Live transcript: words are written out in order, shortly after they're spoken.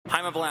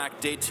I'm a Black,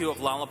 day 2 of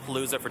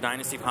Lollapalooza for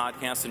Dynasty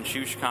Podcasts in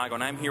Chicago,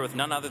 and I'm here with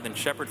none other than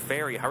Shepard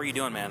Fairey. How are you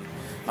doing, man?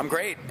 I'm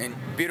great, and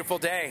beautiful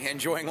day,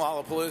 enjoying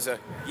Lollapalooza.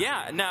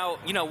 Yeah, now,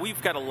 we've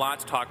got a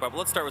lot to talk about, but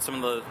let's start with some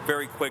of the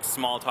very quick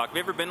small talk. Have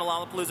you ever been to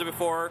Lollapalooza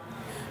before?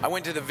 I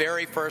went to the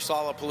very first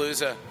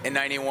Lollapalooza in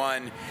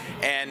 '91,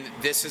 and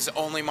this is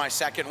only my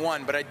second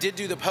one, but I did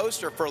do the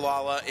poster for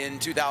Lolla in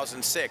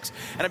 2006,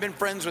 and I've been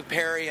friends with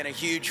Perry and a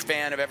huge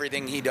fan of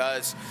everything he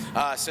does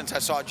since I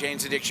saw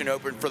Jane's Addiction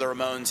open for the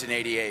Ramones in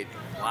 '88.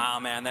 Wow,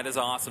 man, that is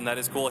awesome. That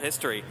is cool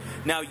history.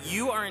 Now,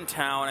 you are in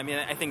town.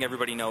 I think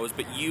everybody knows,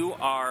 but you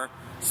are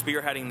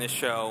spearheading this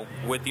show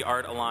with the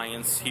Art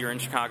Alliance here in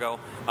Chicago.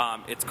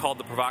 It's called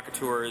the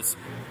Provocateurs.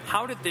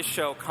 How did this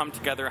show come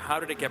together? How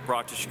did it get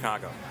brought to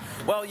Chicago?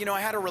 Well, I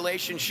had a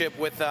relationship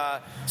with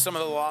some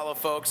of the Lolla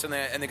folks and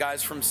the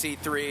guys from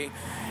C3,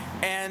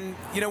 and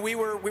we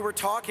were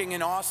talking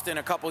in Austin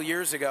a couple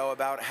years ago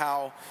about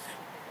how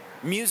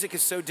music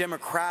is so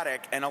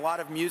democratic, and a lot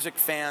of music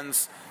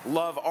fans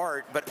love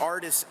art, but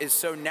art is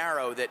so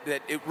narrow that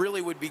it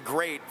really would be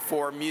great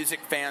for music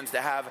fans to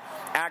have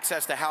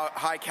access to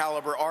high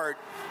caliber art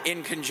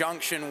in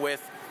conjunction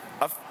with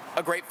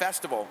a great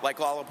festival like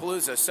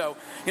Lollapalooza. So,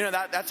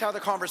 that's how the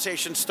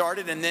conversation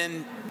started, and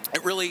then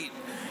it really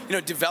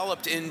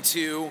developed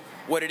into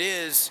what it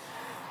is,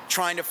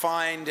 trying to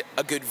find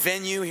a good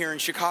venue here in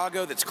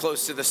Chicago that's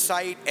close to the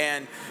site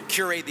and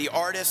curate the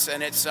artists.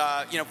 And it's,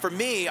 for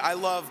me, I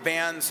love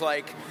bands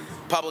like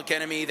Public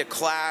Enemy, The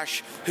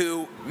Clash,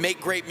 who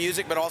make great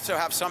music but also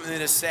have something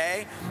to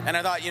say. And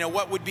I thought,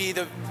 what would be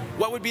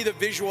the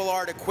visual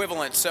art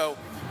equivalent? So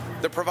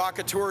the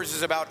Provocateurs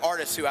is about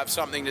artists who have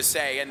something to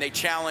say, and they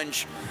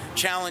challenge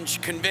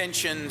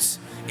conventions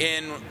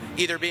in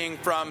either being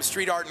from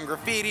street art and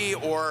graffiti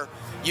or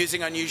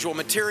using unusual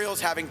materials,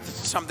 having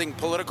something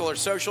political or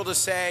social to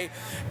say,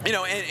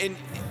 and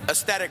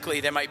aesthetically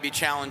they might be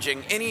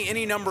challenging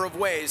any number of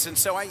ways. And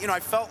so I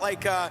felt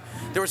like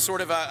there was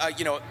sort of a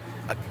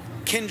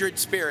kindred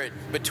spirit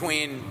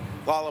between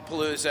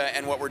Lollapalooza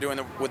and what we're doing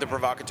with the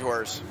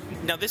Provocateurs.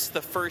 Now, this is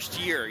the first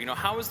year.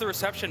 How has the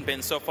reception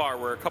been so far?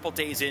 We're a couple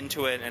days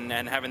into it, and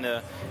having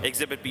the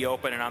exhibit be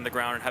open and on the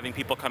ground and having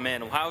people come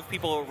in. How have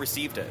people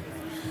received it?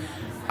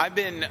 I've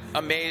been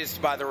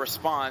amazed by the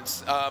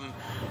response.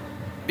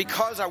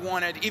 Because I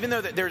wanted, even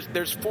though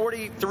there's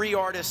 43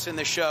 artists in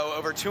the show,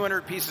 over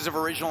 200 pieces of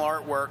original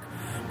artwork,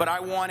 but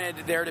I wanted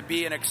there to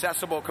be an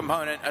accessible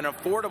component, an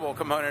affordable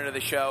component of the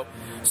show.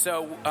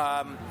 So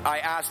I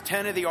asked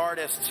 10 of the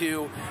artists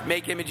to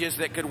make images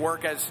that could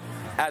work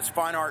as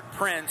fine art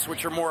prints,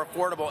 which are more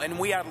affordable. And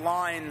we had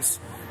lines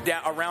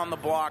around the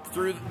block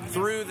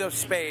through the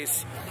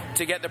space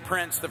to get the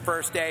prints the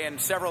first day, and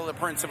several of the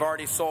prints have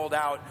already sold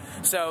out.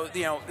 So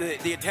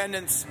the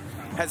attendance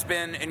has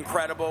been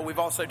incredible. We've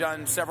also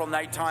done several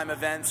nighttime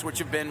events, which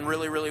have been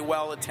really, really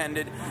well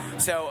attended.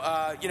 So,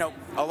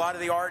 a lot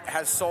of the art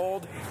has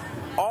sold.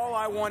 All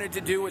I wanted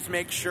to do was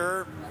make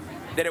sure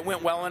that it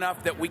went well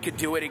enough that we could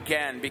do it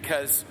again,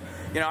 because,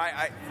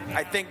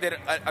 I think that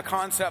a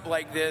concept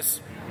like this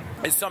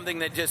is something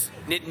that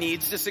it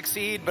needs to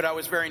succeed, but I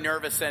was very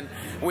nervous, and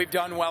we've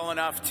done well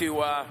enough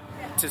to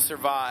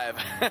survive.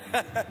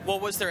 Well,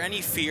 was there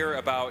any fear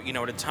about,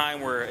 at a time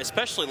where,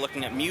 especially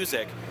looking at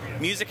music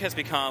has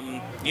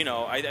become,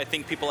 I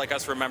think people like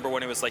us remember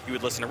when it was like you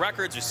would listen to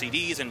records or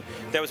CDs, and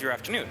that was your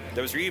afternoon,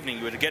 that was your evening.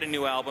 You would get a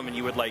new album and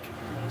you would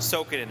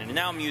soak it in. And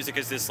now music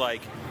is this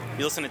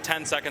you listen to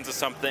 10 seconds of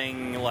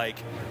something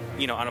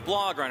on a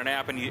blog or on an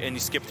app, and you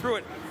skip through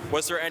it.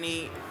 Was there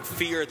any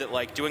fear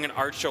that doing an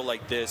art show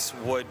like this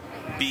would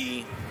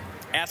be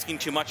asking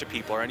too much of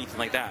people or anything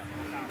like that?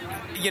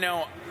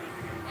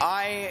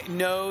 I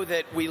know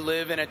that we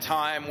live in a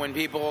time when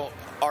people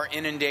are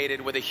inundated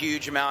with a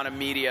huge amount of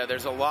media.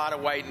 There's a lot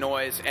of white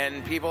noise,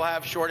 and people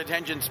have short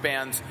attention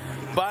spans.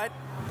 But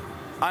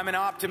I'm an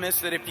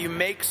optimist that if you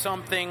make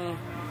something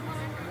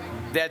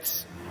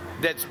that's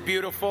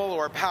beautiful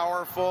or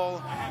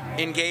powerful,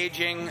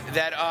 engaging,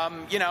 that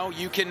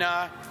you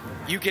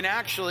can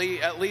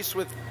actually, at least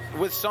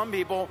with some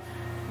people,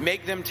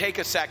 make them take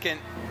a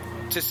second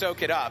to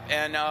soak it up.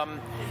 And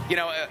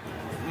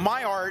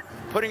my art,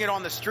 putting it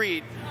on the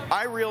street,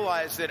 I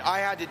realized that I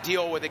had to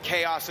deal with the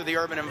chaos of the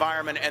urban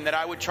environment, and that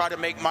I would try to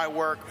make my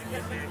work,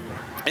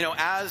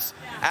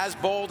 as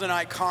bold and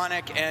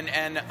iconic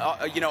and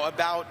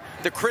about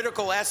the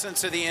critical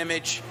essence of the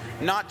image,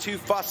 not too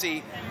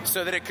fussy,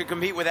 so that it could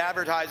compete with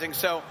advertising.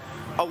 So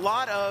a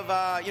lot of,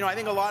 I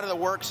think a lot of the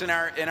works in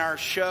our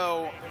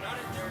show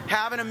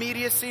have an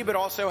immediacy, but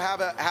also have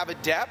a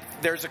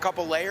depth. There's a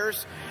couple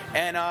layers,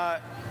 and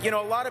a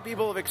lot of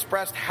people have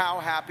expressed how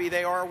happy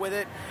they are with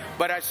it,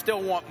 but I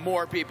still want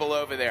more people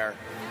over there.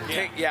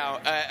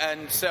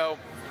 And so,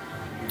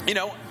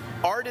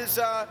 art is,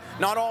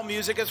 not all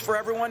music is for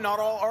everyone, not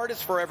all art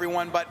is for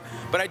everyone, but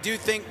I do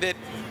think that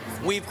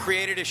we've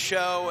created a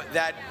show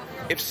that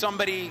if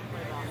somebody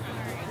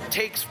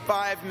takes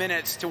 5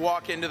 minutes to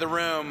walk into the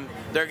room,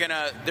 they're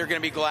gonna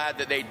be glad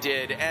that they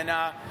did. And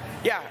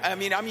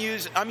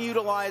I'm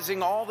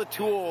utilizing all the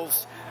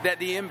tools that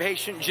the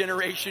impatient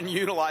generation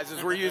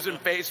utilizes. We're using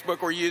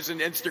Facebook, we're using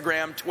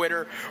Instagram,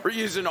 Twitter, we're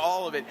using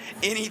all of it.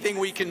 Anything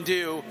we can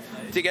do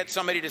to get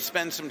somebody to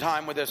spend some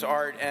time with this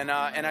art. And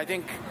I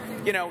think,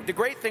 the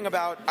great thing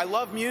about, I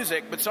love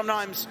music, but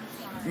sometimes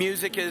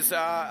music is,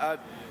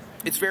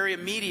 it's very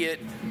immediate,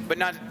 but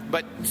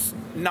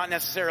not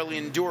necessarily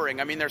enduring.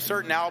 I mean, there's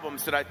certain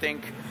albums that I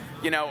think,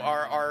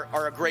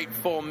 are a great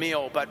full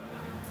meal, but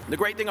the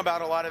great thing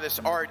about a lot of this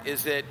art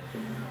is that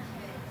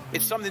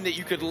it's something that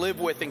you could live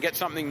with and get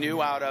something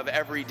new out of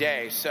every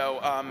day.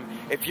 So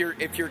if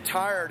you're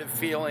tired of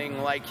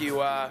feeling like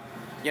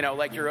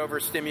like you're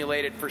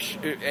overstimulated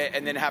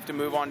and then have to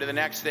move on to the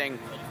next thing,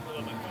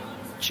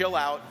 chill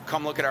out,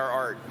 come look at our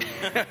art.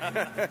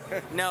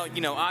 Now,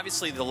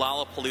 obviously the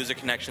Lollapalooza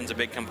connection is a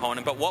big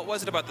component, but what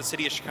was it about the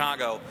city of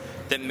Chicago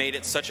that made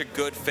it such a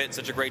good fit,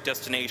 such a great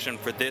destination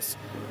for this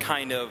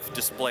kind of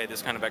display,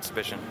 this kind of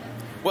exhibition?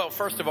 Well,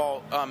 first of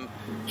all,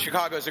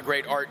 Chicago is a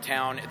great art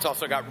town. It's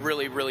also got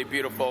really, really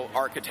beautiful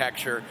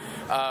architecture.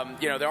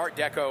 The Art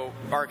Deco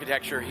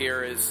architecture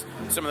here is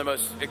some of the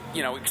most,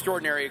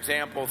 extraordinary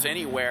examples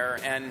anywhere.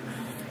 And,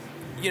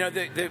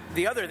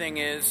 the other thing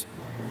is,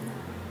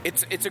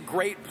 it's a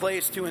great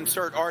place to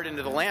insert art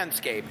into the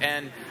landscape.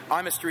 And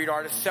I'm a street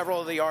artist.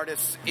 Several of the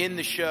artists in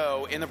the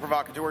show, in the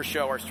Provocateurs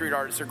show, are street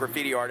artists or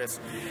graffiti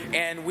artists.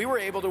 And we were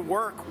able to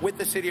work with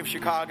the city of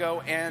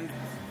Chicago and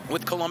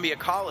with Columbia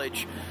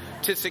College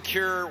to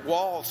secure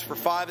walls for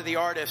 5 of the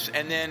artists,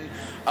 and then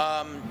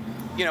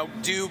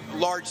do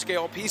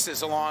large-scale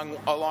pieces along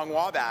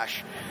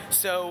Wabash.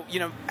 So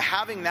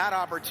having that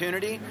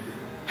opportunity,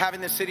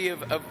 having the city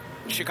of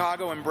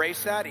Chicago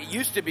embrace that. It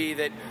used to be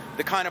that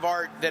the kind of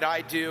art that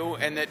I do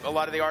and that a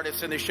lot of the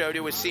artists in the show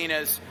do was seen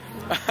as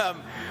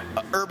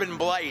urban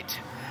blight,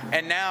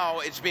 and now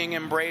it's being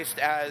embraced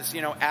as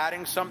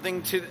adding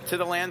something to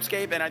the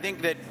landscape. And I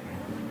think that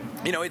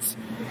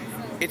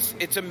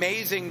it's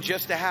amazing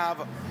just to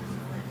have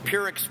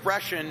pure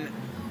expression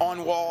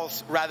on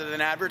walls rather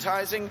than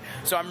advertising.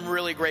 So I'm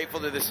really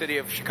grateful to the city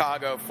of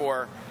Chicago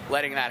for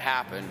letting that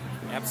happen.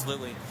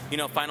 Absolutely.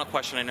 Final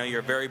question. I know you're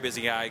a very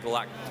busy guy, a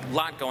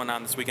lot going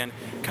on this weekend.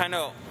 Kind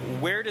of,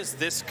 where does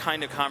this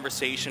kind of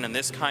conversation and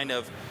this kind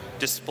of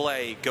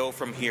display go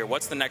from here?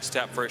 What's the next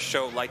step for a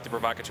show like the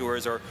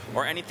Provocateurs or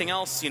anything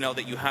else,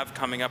 that you have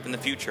coming up in the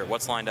future?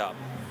 What's lined up?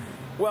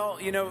 Well,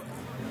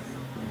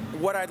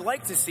 what I'd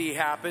like to see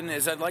happen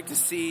is I'd like to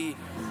see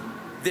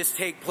this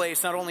take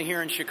place not only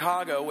here in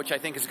Chicago, which I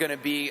think is going to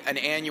be an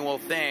annual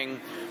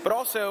thing, but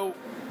also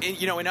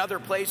in other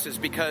places,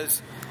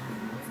 because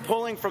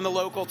pulling from the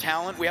local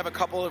talent, we have a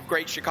couple of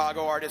great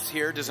Chicago artists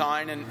here,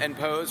 Design and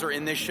Pose, are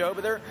in this show.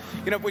 But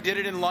if we did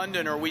it in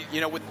London, or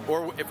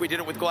or if we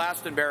did it with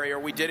Glastonbury, or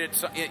we did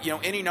it,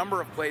 any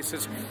number of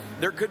places,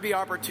 there could be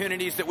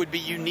opportunities that would be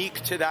unique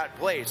to that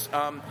place.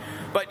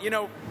 But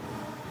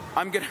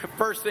I'm gonna,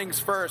 first things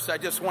first, I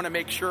just want to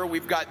make sure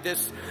we've got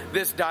this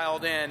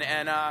dialed in,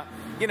 and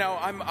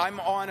I'm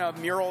on a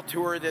mural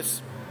tour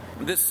this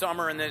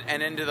summer and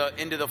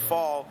into the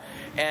fall,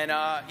 and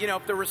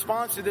if the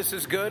response to this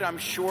is good, I'm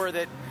sure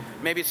that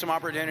maybe some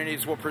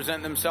opportunities will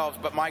present themselves.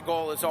 But my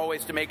goal is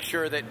always to make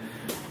sure that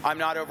I'm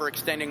not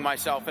overextending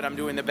myself and I'm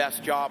doing the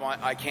best job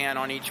I can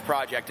on each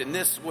project. And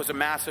this was a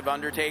massive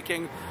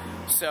undertaking,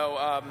 so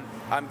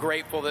I'm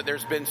grateful that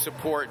there's been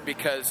support,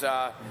 because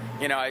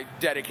I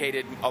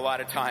dedicated a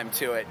lot of time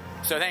to it.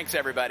 So thanks,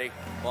 everybody.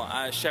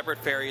 Well, Shepard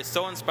Fairey, it's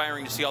so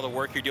inspiring to see all the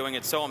work you're doing.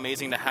 It's so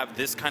amazing to have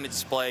this kind of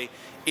display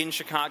in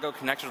Chicago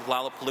connected with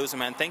Lollapalooza,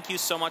 man. Thank you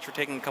so much for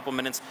taking a couple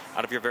minutes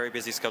out of your very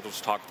busy schedule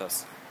to talk with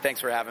us. Thanks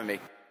for having me.